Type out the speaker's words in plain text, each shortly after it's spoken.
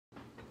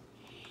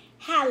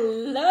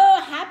Hello,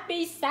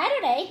 happy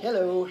Saturday.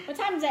 Hello. What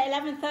time is it?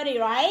 11:30,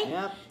 right?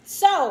 Yep.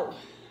 So,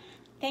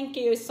 thank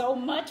you so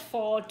much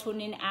for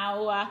tuning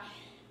our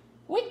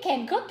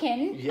weekend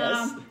cooking.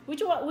 Yes. We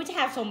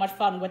have so much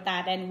fun with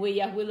that, and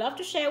we love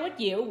to share with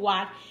you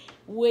what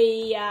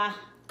we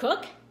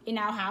cook in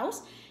our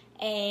house,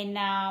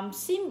 and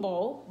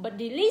simple but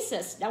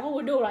delicious. That's what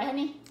we do, right,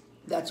 honey?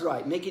 That's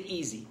right. Make it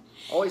easy.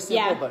 Always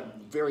simple, but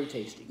very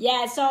tasty.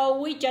 Yeah, so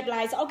we just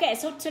like, okay,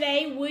 so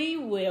today we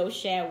will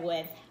share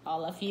with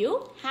all of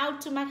you how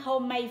to make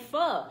homemade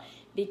pho,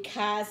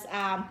 because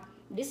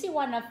this is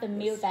one of the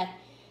meals that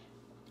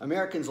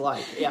Americans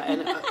like. Yeah,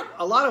 and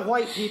a lot of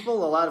white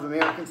people, a lot of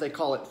Americans, they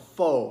call it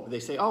pho. They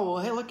say, oh,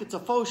 well, hey, look, it's a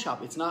pho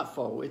shop. It's not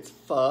pho. It's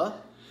pho.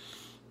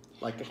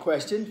 Like a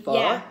question, pho.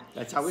 Yeah.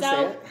 That's how we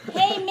say it.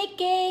 Hey,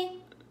 Mickey.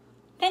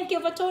 Thank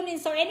you for tuning in.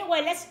 So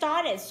anyway, let's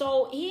start it.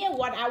 So here,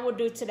 what I will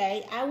do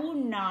today, I will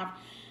not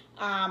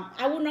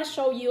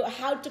show you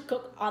how to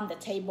cook on the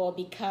table,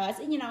 because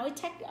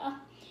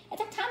it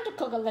takes time to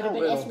cook a little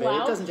bit as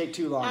well. It doesn't take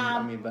too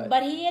long.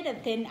 But here the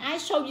thing, I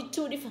show you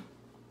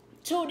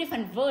two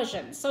different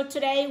versions. So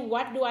today,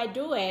 what do?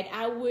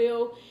 I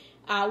will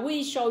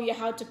we show you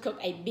how to cook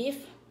a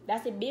beef.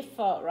 That's a beef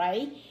pho,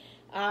 right?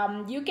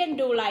 You can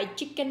do like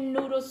chicken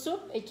noodle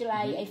soup. It's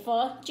like a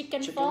pho,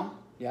 chicken pho.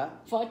 Yeah.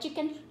 For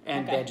chicken.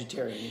 And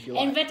vegetarian if you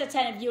like. And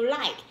vegetarian if you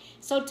like.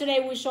 So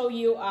today we show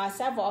you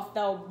several of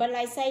those. But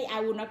like I say,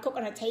 I will not cook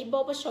on a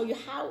table, but show you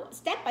how,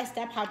 step by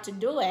step, how to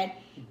do it.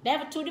 They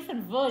have two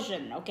different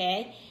versions,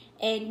 okay?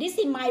 And this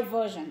is my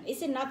version.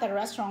 This is not the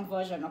restaurant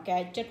version,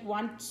 okay? Just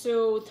want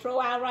to throw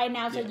out right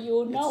now so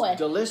you know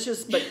it's it.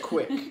 Delicious but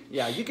quick.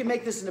 Yeah, you can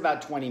make this in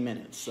about 20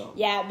 minutes. So.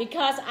 Yeah,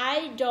 because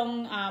I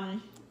don't,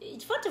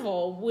 first of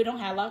all, we don't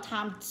have a lot of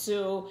time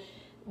to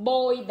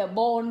boil the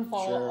bone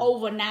for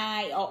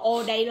overnight or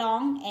all day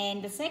long.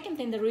 And the second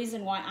thing, the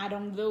reason why I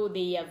don't do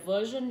the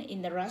version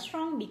in the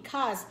restaurant,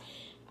 because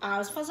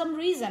for some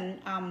reason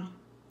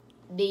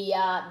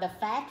the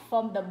fat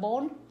from the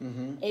bone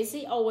is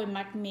it always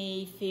make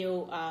me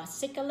feel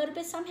sick a little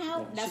bit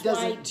somehow. Yeah.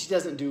 That's she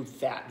doesn't do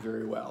fat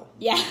very well.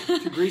 Yeah.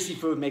 Too greasy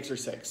food makes her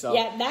sick. So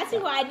yeah, that's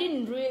why I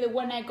didn't really,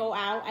 when I go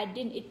out,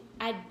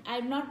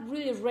 I'm not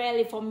really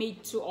rarely for me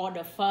to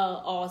order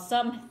pho or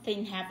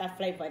something have that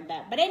flavor in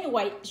that. But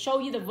anyway, show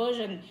you the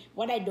version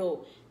what I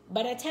do.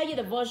 But I tell you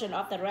the version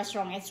of the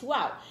restaurant as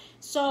well.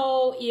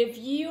 So if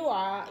you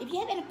have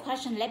any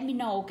question, let me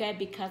know, okay?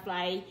 Because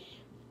like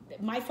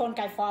my phone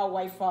got far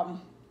away from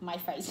my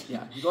face.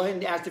 Yeah, you go ahead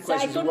and ask the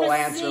questions and we'll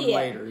answer them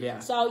later. Yeah.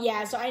 So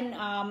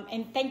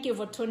and thank you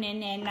for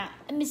tuning in.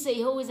 Let me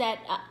see, who is that?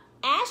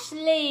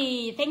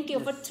 Ashley, thank you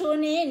for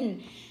tuning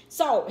in.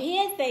 So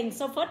here's the thing.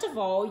 So first of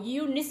all,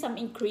 you need some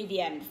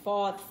ingredient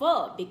for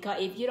pho, because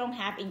if you don't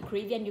have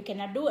ingredient, you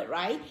cannot do it,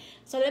 right?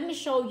 So let me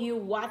share with you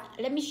what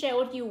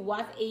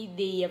is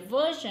the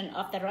version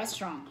of the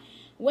restaurant.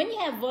 When you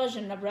have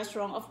version of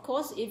restaurant, of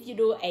course, if you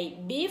do a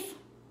beef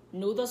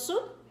noodle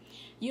soup,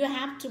 you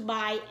have to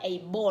buy a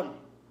bone.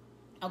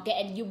 Okay,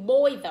 and you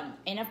boil them.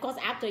 And of course,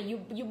 after you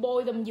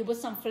boil them, you put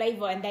some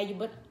flavor, and then you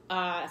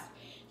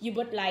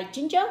put like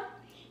ginger,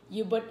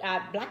 you put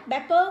black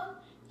pepper,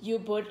 you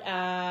put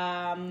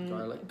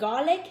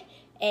garlic,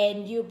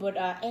 and you put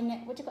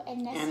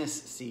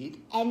anise seed.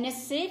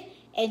 Anise seed,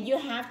 and you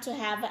have to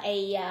have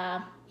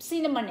a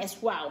cinnamon as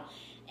well.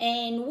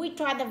 And we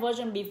tried the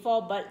version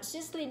before, but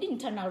seriously, it didn't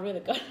turn out really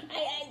good.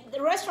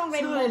 The restaurant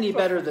it's not any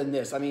better than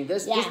this. I mean,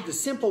 this the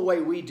simple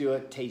way we do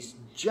it tastes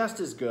just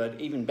as good,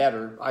 even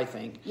better, I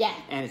think. Yeah.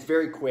 And it's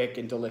very quick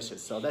and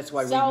delicious. So that's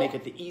why we make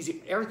it the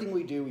easy. Everything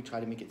we do, we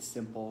try to make it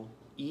simple,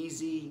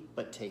 easy,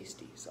 but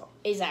tasty. So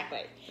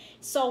exactly.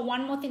 So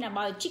one more thing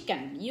about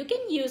chicken, you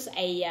can use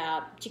a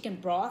chicken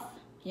broth,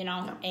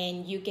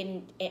 and you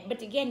can,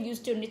 but again, you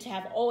still need to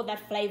have all that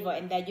flavor,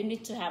 and then you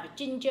need to have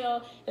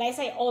ginger, like I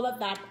say, all of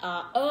that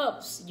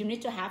herbs you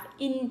need to have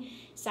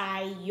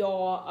inside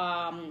your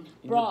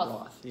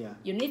broth. Yeah.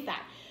 You need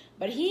that.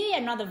 But here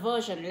another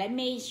version. Let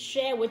me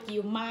share with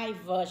you my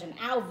version,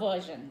 our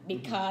version,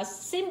 because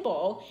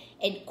simple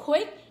and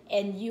quick,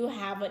 and you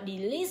have a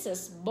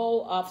delicious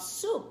bowl of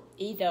soup,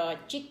 either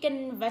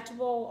chicken,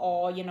 vegetable,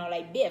 or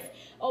like beef.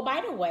 Oh,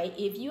 by the way,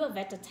 if you are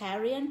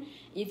vegetarian,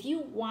 if you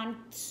want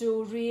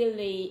to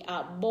really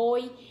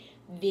boil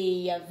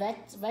the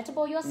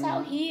vegetable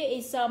yourself, here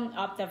is some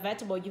of the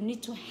vegetable you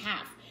need to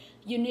have.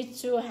 You need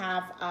to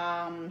have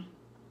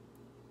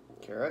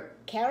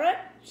carrot,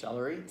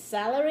 celery,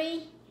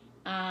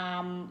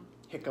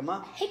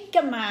 jicama.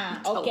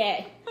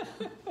 Okay.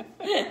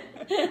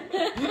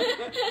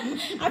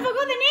 I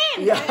forgot the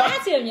name. Yeah. I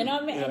asked him, and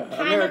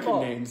American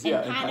names.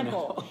 And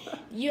pineapple.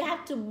 You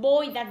have to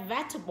boil that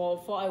vegetable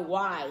for a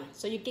while,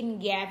 so you can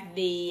get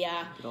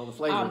all the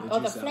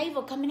flavor,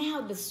 flavor coming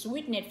out, the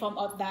sweetness from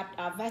of that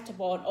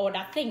vegetable or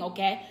that thing,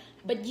 okay?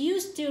 But you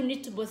still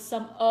need to put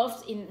some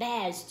herbs in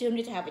there. You still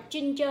need to have a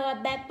ginger,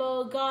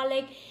 pepper,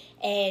 garlic,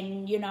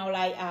 and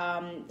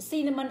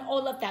cinnamon,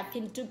 all of that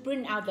thing to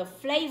bring out the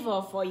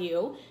flavor for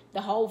you,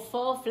 the whole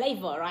pho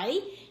flavor,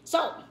 right?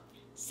 So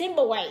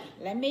simple way.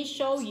 Let me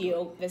show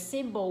you the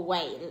simple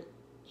way.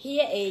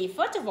 Here is,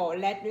 first of all,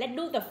 let's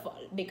do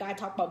because I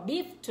talk about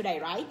beef today,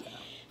 right?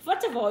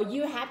 First of all,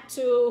 you have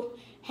to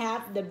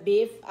have the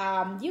beef.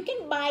 You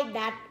can buy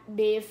that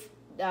beef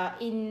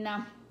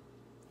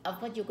of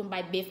course you can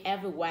buy beef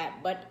everywhere,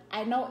 but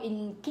I know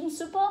in King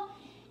Super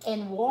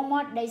and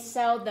Walmart they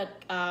sell the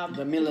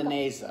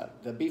Milanese,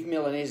 the beef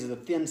Milanese, the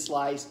thin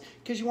slice,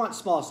 because you want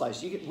small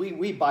slice.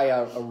 We buy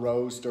a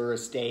roast or a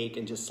steak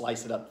and just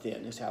slice it up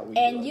thin. Is how we do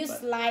it. And you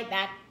slide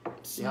that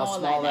see how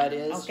small that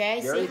is? Okay,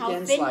 very see how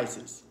thin thin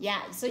slices.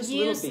 Yeah, so Just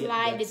you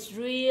slide it's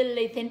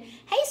really thin.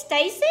 Hey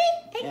Stacy,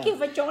 thank you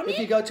for joining. If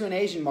you go to an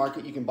Asian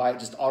market, you can buy it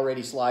just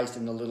already sliced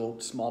in the little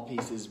small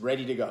pieces,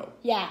 ready to go.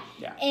 Yeah.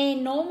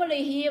 And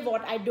normally here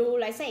what I do,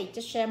 like say,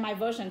 just share my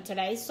version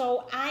today.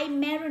 So I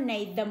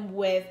marinate them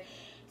with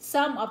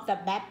some of the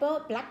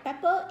pepper, black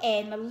pepper,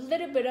 and a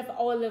little bit of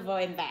olive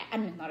oil in there. I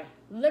mean, not a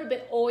little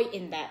bit oil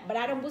in there, but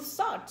I don't put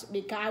salt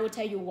because I will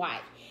tell you why.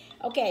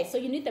 Okay, so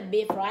you need the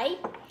beef, right?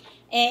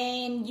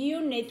 And you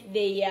need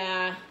the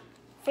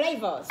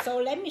flavor. So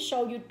let me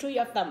show you 3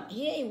 of them.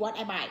 Here is what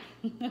I buy.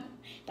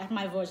 That's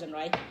my version,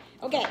 right?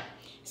 Okay,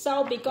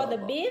 so because the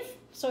beef,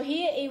 so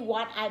here is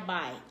what I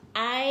buy.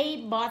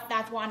 I bought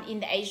that one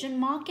in the Asian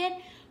market.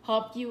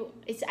 Hope you,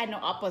 it's I know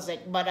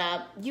opposite, but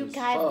you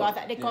guys got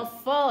that. They call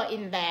pho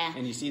in there.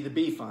 And you see the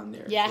beef on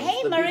there. Yeah, so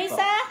hey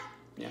Marisa.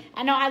 Yeah.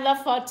 I know I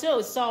love pho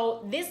too.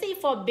 So this is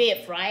for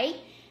beef, right?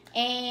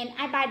 And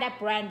I buy that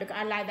brand because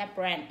I like that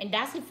brand. And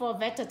that's it for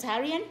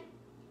vegetarian.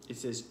 It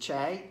says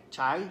chai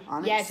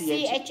on it. Yeah,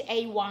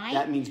 Chay.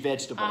 That means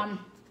vegetable.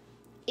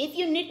 If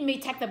you need me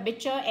take the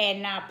picture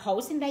and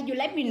post in there, you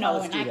let me know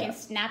and I can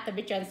snap the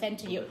picture and send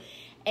to you.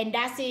 And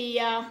that's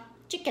the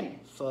chicken.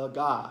 Pho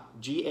Ga,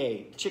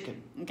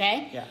 chicken.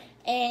 Okay. Yeah.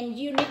 And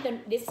you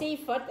need the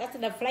seafood. That's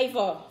the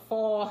flavor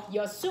for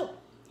your soup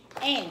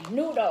and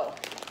noodle.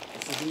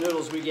 This is the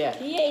noodles we get.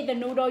 Here is the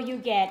noodle you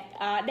get.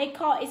 They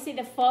call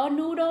the pho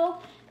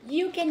noodle.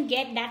 You can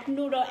get that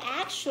noodle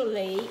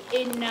actually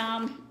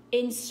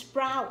in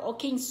Sprout or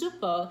King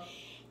Super.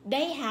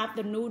 They have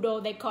the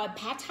noodle they call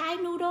pad thai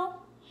noodle.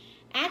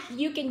 That's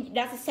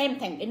the same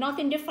thing. It's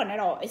nothing different at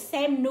all. It's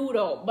same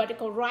noodle, but it's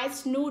called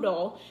rice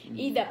noodle,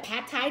 either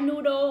pad thai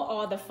noodle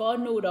or the pho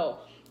noodle.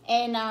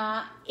 And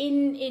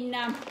in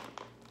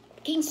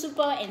King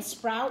Super and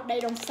Sprout, they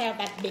don't sell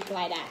that big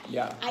like that.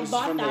 Yeah, I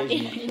bought that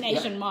in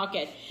Asian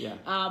market. Yeah.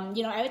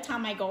 Every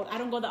time I go, I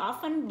don't go there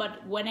often,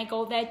 but when I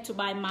go there to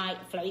buy my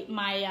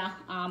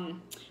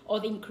all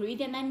the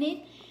ingredient I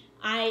need,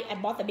 I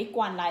bought the big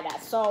one like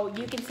that. So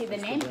you can see the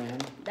name.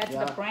 That's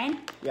the brand.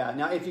 Yeah.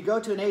 Now, if you go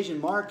to an Asian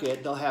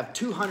market, they'll have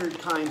 200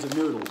 kinds of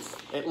noodles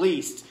at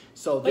least.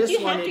 So this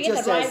one it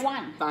just says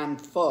Ban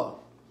Pho,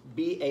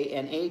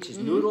 BANH is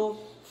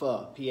noodle.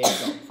 Pho,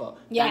 P-H-O, pho.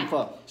 Yeah.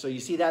 Pho. So you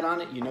see that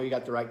on it, you know you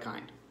got the right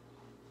kind.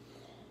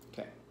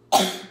 Okay.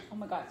 Oh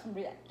my God, some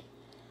breathing.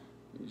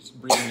 You're just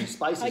breathing these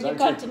spices, you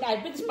got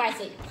tonight, bit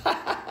spicy.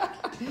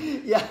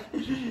 Yeah,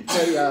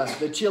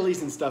 the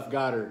chilies and stuff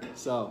got her.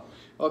 So,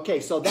 okay,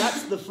 so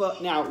that's the pho.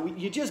 Now,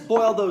 you just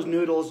boil those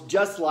noodles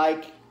just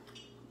like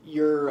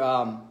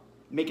you're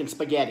making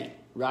spaghetti,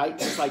 right?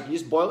 It's like you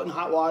just boil it in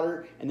hot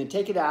water and then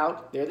take it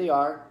out. There they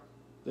are,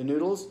 the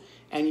noodles.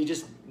 And you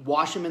just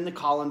wash them in the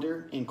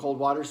colander in cold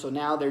water. So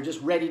now they're just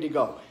ready to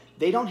go.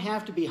 They don't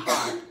have to be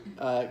hot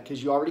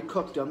because you already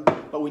cooked them.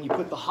 But when you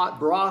put the hot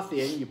broth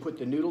in, you put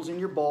the noodles in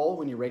your bowl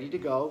when you're ready to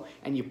go.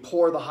 And you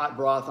pour the hot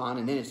broth on.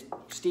 And then it's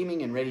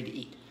steaming and ready to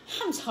eat.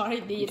 I'm sorry,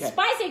 the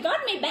spicy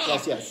got me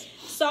back. Yes.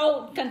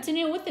 So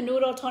continue with the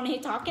noodle Tony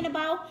talking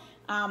about.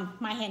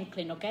 My hand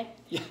clean, okay?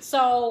 Yeah.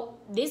 So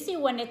this is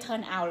when they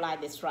turn out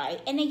like this, right?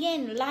 And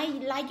again,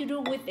 like you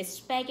do with the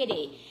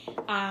spaghetti.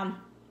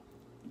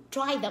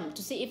 Try them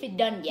to see if it's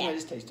done yet. Yeah,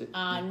 just taste it.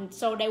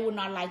 So they will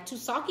not like too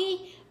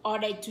soggy or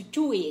they too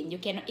chewy and you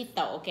cannot eat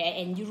them, okay?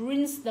 And you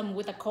rinse them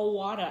with a cold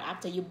water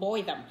after you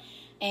boil them.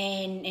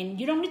 And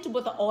you don't need to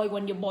put the oil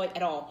when you boil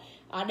at all.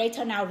 They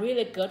turn out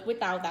really good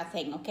without that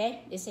thing,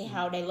 okay? This is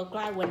how they look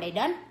like when they're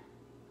done.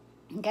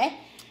 Okay?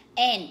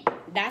 And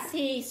that's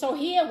it. So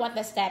here, what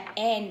does that?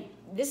 And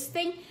this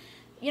thing,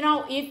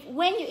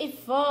 when you eat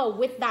pho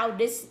without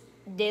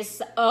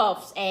this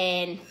herbs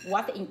and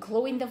what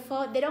including the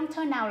pho, they don't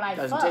turn out like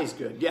doesn't pho. Taste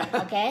good, yeah.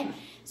 Okay,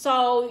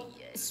 so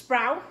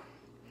Sprout,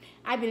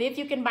 I believe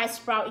you can buy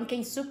Sprout in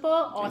King Super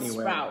or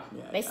Anywhere.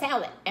 Sprout. They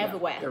sell it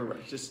everywhere. Yeah, everywhere.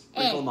 Just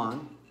sprinkle them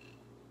on.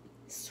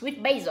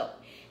 Sweet basil.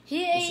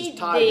 Here is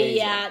Thai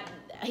basil.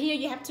 Here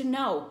you have to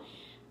know.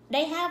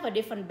 They have a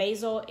different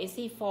basil. Is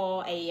it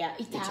for a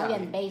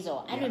Italian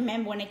basil? I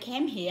remember when I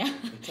came here.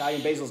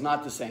 Italian basil's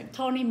not the same.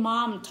 Tony's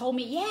mom told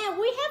me, yeah,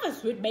 we have a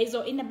sweet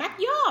basil in the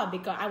backyard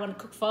because I want to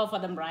cook pho for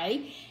them,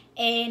 right?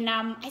 And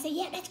I said,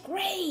 yeah, that's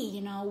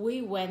great.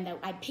 We went there.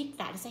 I picked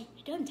that. I said,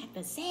 it doesn't taste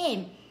the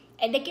same.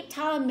 And they keep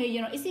telling me,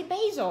 is it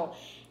basil?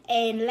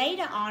 And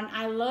later on,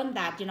 I learned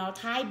that,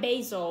 Thai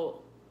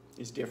basil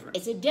is different.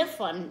 It's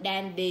different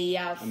than the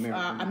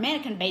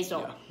American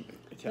basil.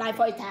 Yeah. like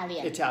for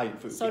Italian. Italian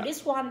food. So yeah.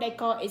 this one they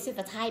call, is it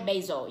the Thai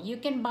basil? You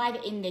can buy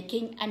it in the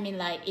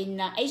like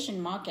in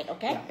Asian market,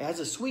 okay? Yeah, it has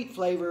a sweet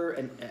flavor,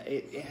 and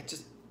it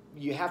just,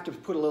 you have to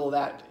put a little of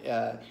that,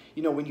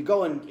 when you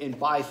go and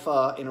buy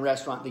pho in a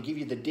restaurant, they give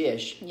you the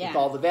dish with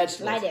all the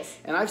vegetables. Like this.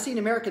 And I've seen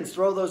Americans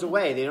throw those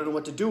away. They don't know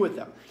what to do with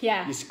them.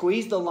 Yeah. You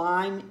squeeze the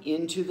lime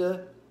into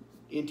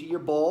your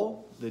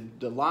bowl,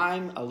 the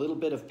lime, a little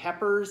bit of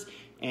peppers,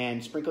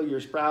 and sprinkle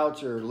your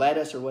sprouts or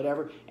lettuce or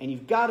whatever, and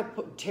you've got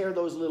to tear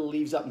those little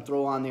leaves up and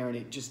throw on there, and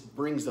it just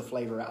brings the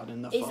flavor out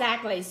in the pho.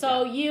 Exactly.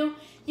 So you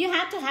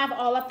have to have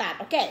all of that.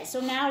 Okay,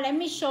 so now let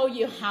me show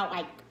you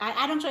how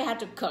I don't show you how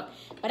to cook,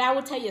 but I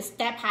will tell you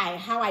step by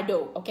how I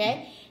do,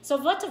 okay?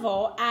 So first of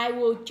all, I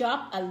will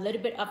chop a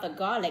little bit of the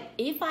garlic.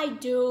 If I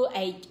do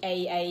a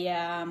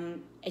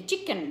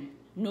chicken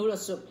noodle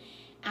soup,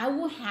 I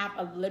will have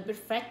a little bit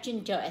fresh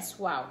ginger as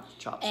well.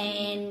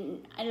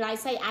 And like I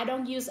say, I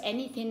don't use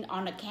anything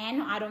on a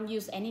can. I don't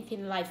use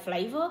anything like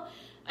flavor.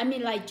 I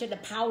mean like just the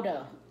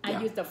powder.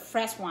 I use the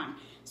fresh one.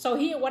 So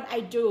here what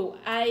I do,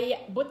 I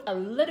put a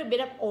little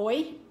bit of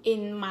oil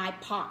in my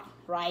pot,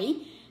 right?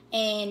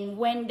 And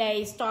when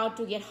they start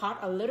to get hot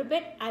a little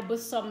bit, I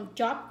put some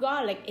chopped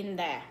garlic in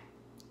there.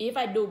 If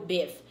I do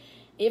beef.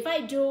 If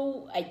I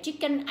do a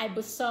chicken, I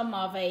put some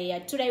of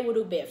today we'll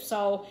do beef.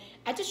 So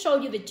I just show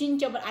you the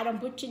ginger, but I don't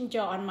put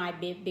ginger on my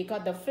beef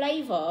because the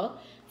flavor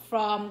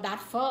from that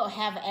pho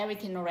have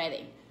everything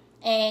already.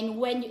 And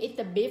when you eat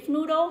the beef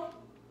noodle,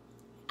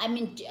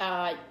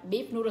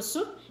 beef noodle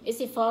soup,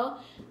 is it for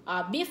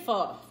beef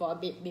pho?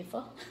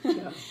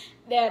 Yeah.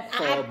 That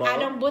I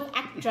don't put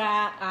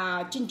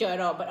extra ginger at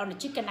all, but on the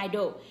chicken I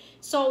do.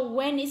 So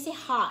when it's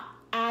hot,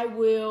 I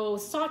will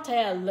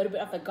saute a little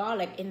bit of the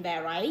garlic in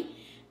there, right?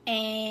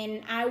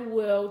 And I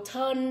will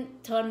turn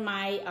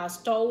my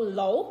stove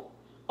low,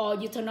 or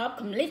you turn off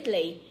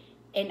completely,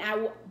 and I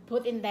will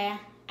put in there,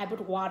 I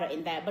put water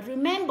in there. But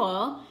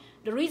remember,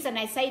 the reason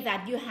I say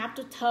that you have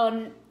to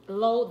turn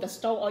low the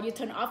stove, or you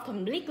turn off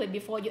completely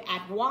before you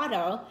add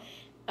water,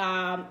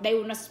 they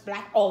will not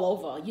splash all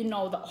over. You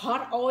know, the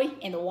hot oil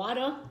and the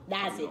water,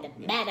 that's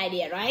it, bad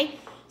idea, right?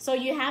 So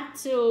you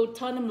have to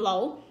turn them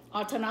low,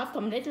 or turn off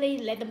completely,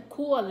 let them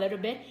cool a little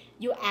bit,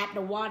 you add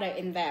the water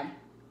in there.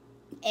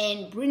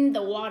 And bring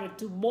the water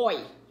to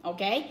boil,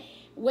 okay?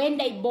 When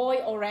they boil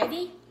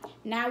already,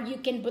 now you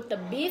can put the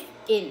beef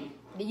in.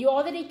 You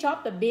already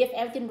chopped the beef,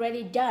 everything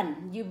ready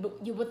done.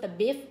 You put the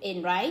beef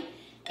in, right?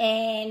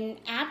 And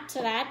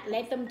after that,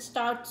 let them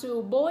start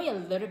to boil a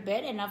little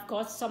bit. And of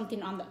course,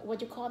 something on the, what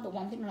you call the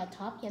one thing on the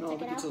top? You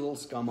take it out? It's a little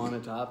scum on the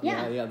top.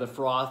 Yeah, the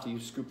froth, you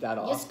scoop that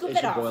off. You scoop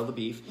it off. Boil the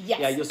beef. Yes.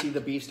 Yeah, you'll see the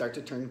beef start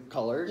to turn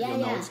color. You'll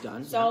know it's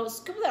done. So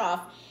scoop it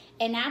off.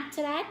 And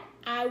after that,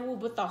 I will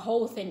put the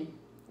whole thing.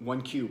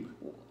 1 cube.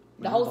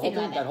 The whole thing,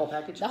 that whole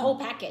package? The whole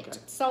package. Okay.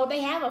 So they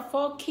have a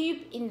 4 cube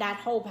in that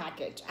whole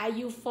package. I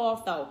use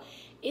 4 though.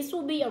 It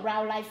will be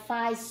around like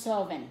 5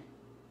 serving,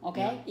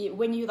 okay? Yeah.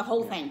 When you the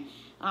whole thing.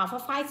 For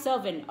 5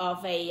 serving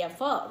of a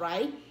pho,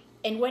 right?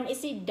 And when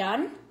it's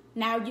done,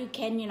 now you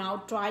can,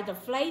 try the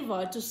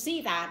flavor to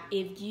see that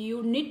if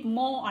you need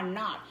more or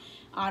not.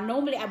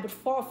 Normally I put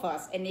 4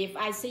 first, and if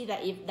I see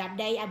that if that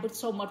day I put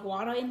so much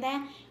water in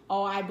there,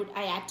 or I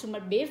add too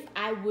much beef,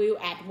 I will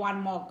add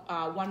one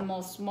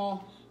more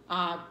small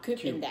cube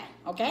in there,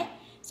 okay?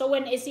 So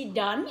when it's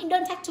done, it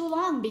don't take too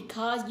long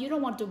because you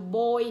don't want to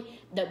boil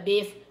the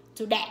beef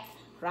to death,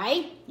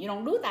 right? You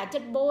don't do that,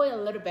 just boil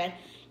a little bit.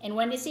 And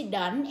when it's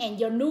done, and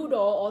your noodle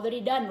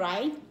already done,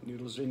 right?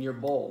 Noodles in your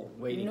bowl,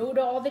 waiting.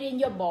 Noodle already in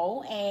your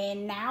bowl,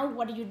 and now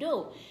what do you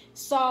do?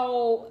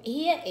 So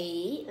here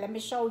is, let me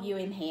show you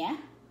in here.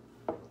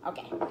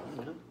 Okay.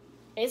 Yeah.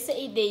 It's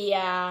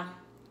the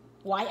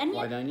white onion.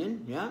 White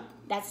onion, yeah.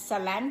 That's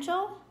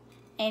cilantro,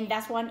 and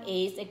that one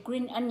is a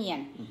green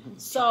onion. Mm-hmm.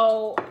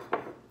 So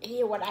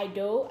here what I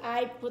do,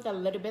 I put a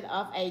little bit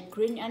of a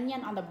green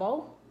onion on the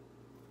bowl.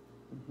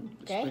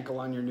 Mm-hmm. Okay. Sprinkle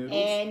on your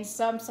noodles. And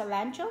some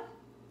cilantro.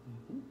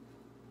 Mm-hmm.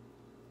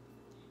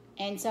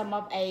 And some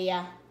of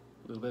a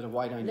little bit of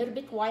white onion. A little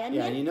bit white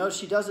onion. Yeah, and you notice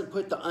she doesn't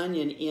put the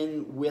onion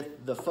in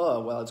with the pho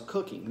while it's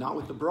cooking, not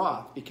with the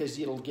broth, because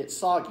it'll get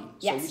soggy.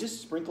 Yes. So you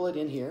just sprinkle it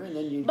in here, and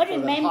then you. But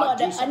remember,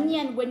 the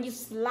onion when you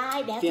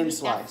slide, they have thin to be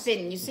slice.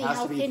 thin. You see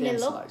how thin they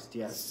look. Sliced,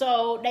 yes.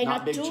 So they're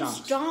not too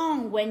chunks.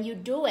 strong when you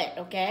do it.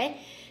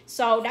 Okay,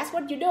 so that's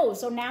what you do.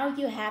 So now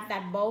you have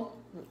that bowl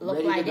look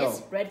ready like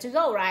this, ready to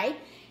go, right?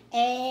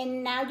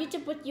 And now you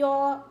just put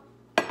your.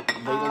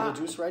 Ladle the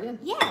juice right in?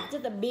 Yeah,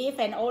 just the beef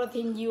and all the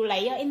things you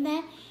layer in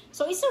there.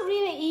 So it's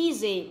really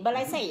easy, but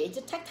like I say, it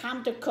just takes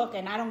time to cook,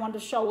 and I don't want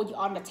to show you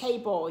on the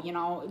table,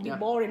 it'd be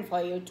boring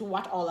for you to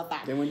watch all of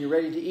that. Then when you're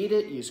ready to eat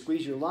it, you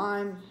squeeze your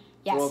lime,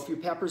 throw a few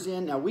peppers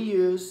in. Now we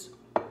use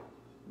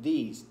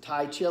these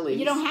Thai chilies.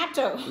 You don't have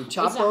to. We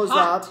chop those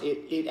up.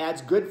 It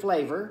adds good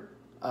flavor.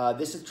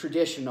 This is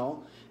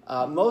traditional.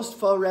 Most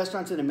pho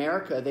restaurants in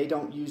America, they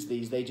don't use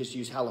these. They just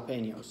use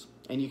jalapenos.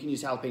 And you can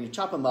use jalapeno,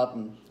 chop them up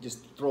and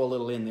just throw a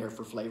little in there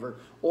for flavor.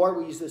 Or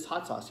we use this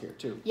hot sauce here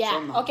too.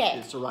 Yeah,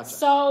 okay. Sriracha.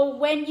 So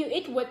when you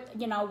eat with,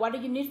 what do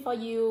you need for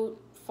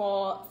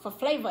for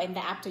flavor in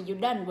there after you're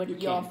done with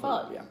your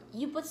pho.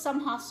 You put some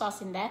hot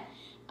sauce in there.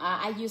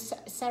 I use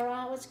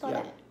Sarah, what's it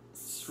called?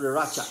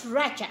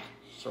 Sriracha.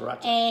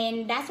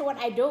 And that's what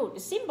I do.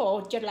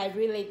 Simple, just like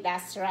really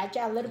that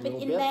sriracha a little bit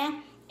in there.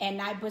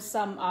 And I put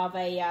some of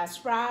a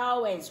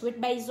sprout and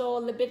sweet basil, a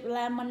little bit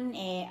lemon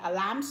and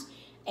limes,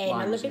 and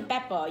a little bit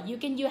pepper. You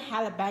can use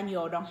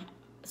jalapeno,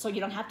 so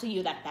you don't have to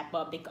use that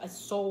pepper because it's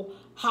so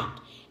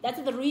hot.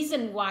 That's the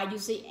reason why you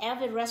see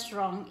every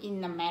restaurant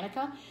in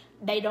America,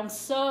 they don't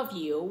serve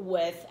you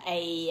with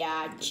a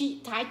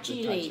Thai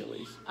chili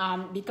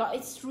because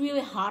it's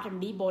really hot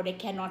and people, they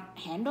cannot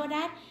handle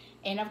that.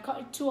 And of course,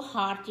 it's too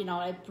hot,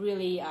 it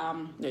really...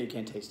 no, you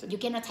can't taste it. You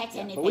cannot taste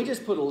anything. But we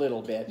just put a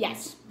little bit.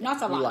 Yes,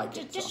 not a lot. Like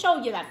it, just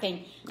show you that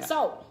thing. Yeah.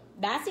 So,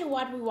 that's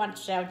what we want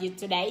to show you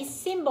today. It's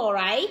simple,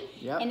 right?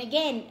 Yep. And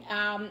again,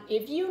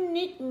 if you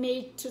need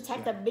me to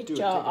take a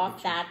picture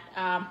of that...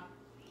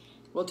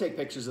 we'll take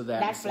pictures of that.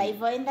 That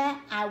flavor in there,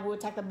 I will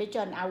take a picture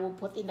and I will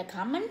put in the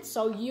comments.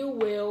 So you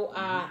will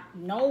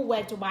know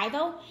where to buy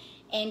though.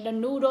 And the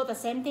noodle, the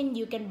same thing.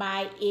 You can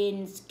buy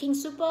in King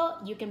Super.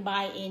 You can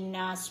buy in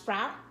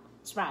Sprout,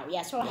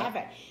 have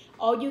it.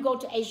 Or you go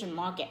to Asian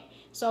market.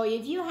 So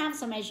if you have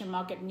some Asian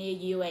market near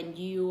you and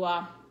you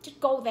just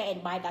go there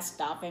and buy that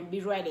stuff and be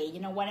ready.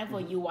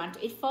 Whenever you want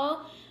to eat pho,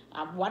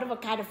 whatever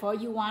kind of pho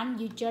you want,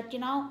 you just,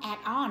 add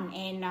on.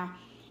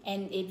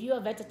 And if you're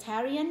a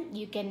vegetarian,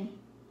 you can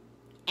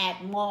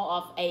add more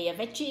of a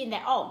veggie in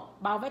there. Oh,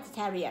 about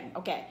vegetarian,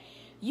 okay.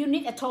 You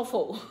need a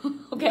tofu,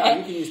 okay? Yeah,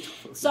 you can use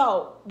tofu.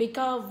 So,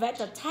 because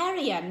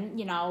vegetarian,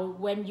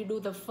 when you do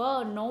the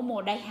pho,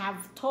 normal, they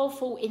have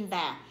tofu in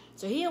there.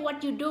 So here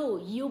what you do,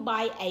 you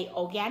buy a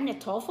organic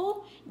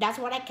tofu. That's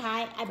what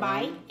I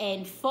buy.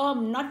 And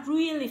firm, not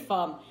really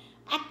firm.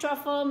 Extra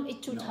firm,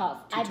 it's too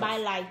tough. I buy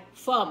like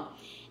firm.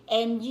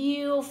 And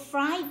you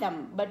fry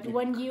them. But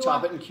when you...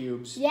 Chop it in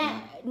cubes.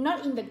 Yeah,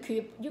 not in the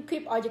cube. You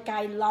keep all your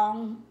kind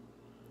long...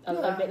 A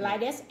little bit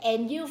like this,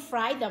 and you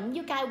fry them.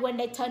 You guys, when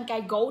they turn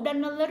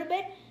golden a little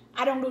bit,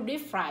 I don't do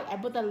deep fry. I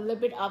put a little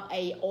bit of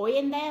oil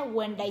in there.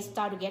 When they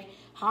start to get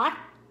hot,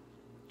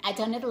 I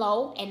turn it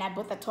low, and I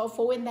put the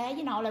tofu in there.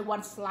 Like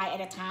one slide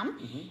at a time.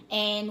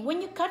 And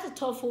when you cut the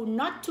tofu,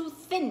 not too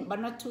thin,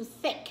 but not too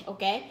thick.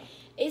 Okay,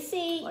 it's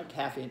like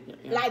half inch,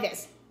 like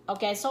this.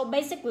 Okay, so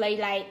basically,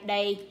 like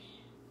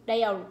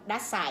they are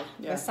that side,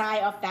 the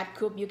side of that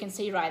cube. You can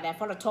see right there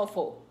for the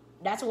tofu.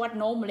 That's what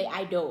normally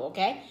I do.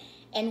 Okay.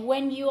 And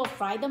when you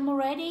fry them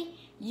already,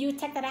 you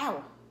take that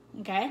out,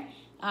 okay?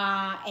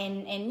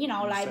 And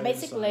like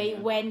basically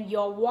when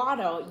your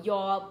water,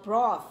 your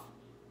broth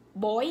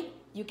boil,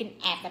 you can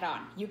add that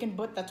on. You can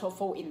put the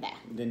tofu in there.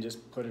 And then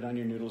just put it on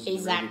your noodles.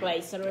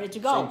 Exactly, so ready to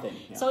go. Same thing.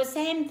 Yeah. So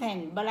same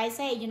thing, but I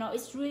say,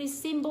 it's really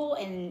simple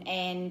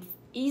and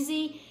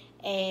easy.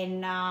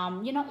 And,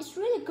 it's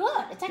really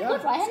good. It's good,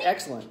 right, honey? It's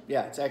excellent.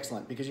 Yeah, it's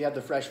excellent because you have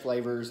the fresh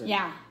flavors. And,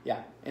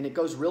 yeah, and it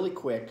goes really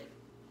quick.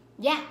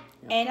 Yeah.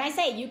 And I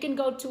say you can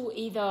go to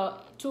either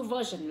two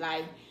versions,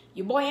 like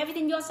you boil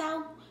everything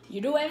yourself, you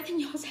do everything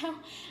yourself,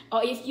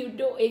 or if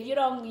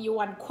you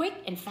want quick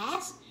and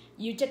fast,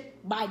 you just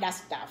buy that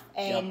stuff.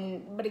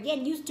 But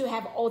again, used to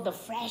have all the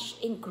fresh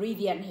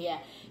ingredient here.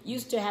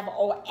 Used to have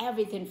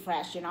everything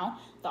fresh,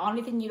 The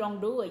only thing you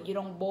don't do is you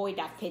don't boil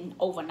that thing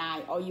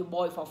overnight, or you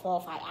boil for 4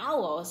 or 5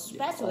 hours,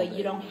 especially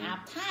you don't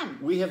have time.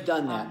 We have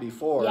done that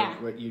before. Yeah.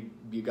 Where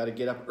you got to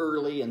get up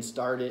early and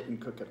start it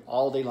and cook it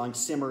all day long,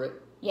 simmer it.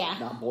 Yeah.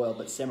 Not boil,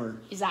 but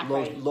simmer.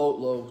 Exactly.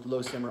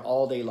 Low simmer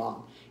all day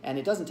long. And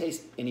it doesn't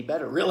taste any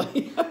better,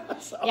 really.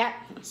 Yeah.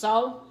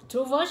 So,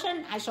 two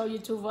versions. I show you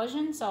two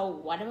versions. So,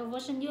 whatever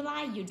version you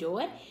like, you do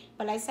it.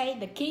 But I say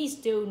the key is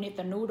to need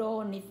the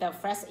noodle, need the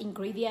fresh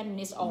ingredient,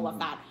 needs all of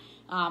that.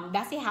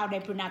 That's how they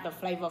put out the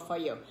flavor for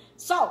you.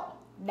 So,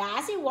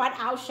 that's what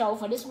I'll show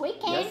for this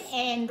weekend. Yes.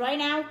 And right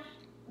now,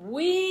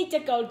 we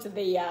just go to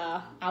the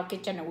our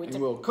kitchen and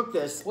we'll cook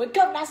this. We'll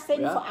cook that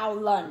thing for our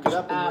lunch. Cook it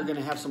up and we're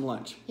going to have some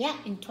lunch. Yeah,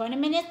 in 20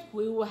 minutes,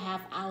 we will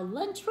have our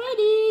lunch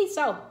ready.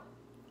 So,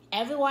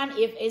 everyone,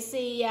 if it's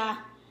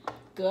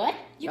good,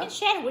 you can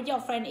share it with your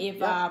friend.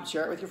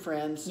 Share it with your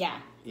friends. Yeah,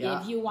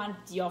 if you want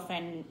your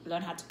friend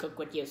learn how to cook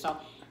with you. So,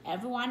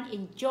 everyone,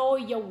 enjoy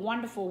your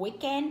wonderful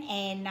weekend.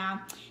 And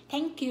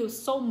thank you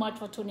so much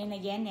for tuning in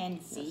again.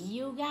 And see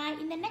you guys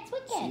in the next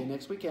weekend. See you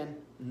next weekend.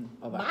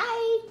 Bye-bye.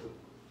 Bye.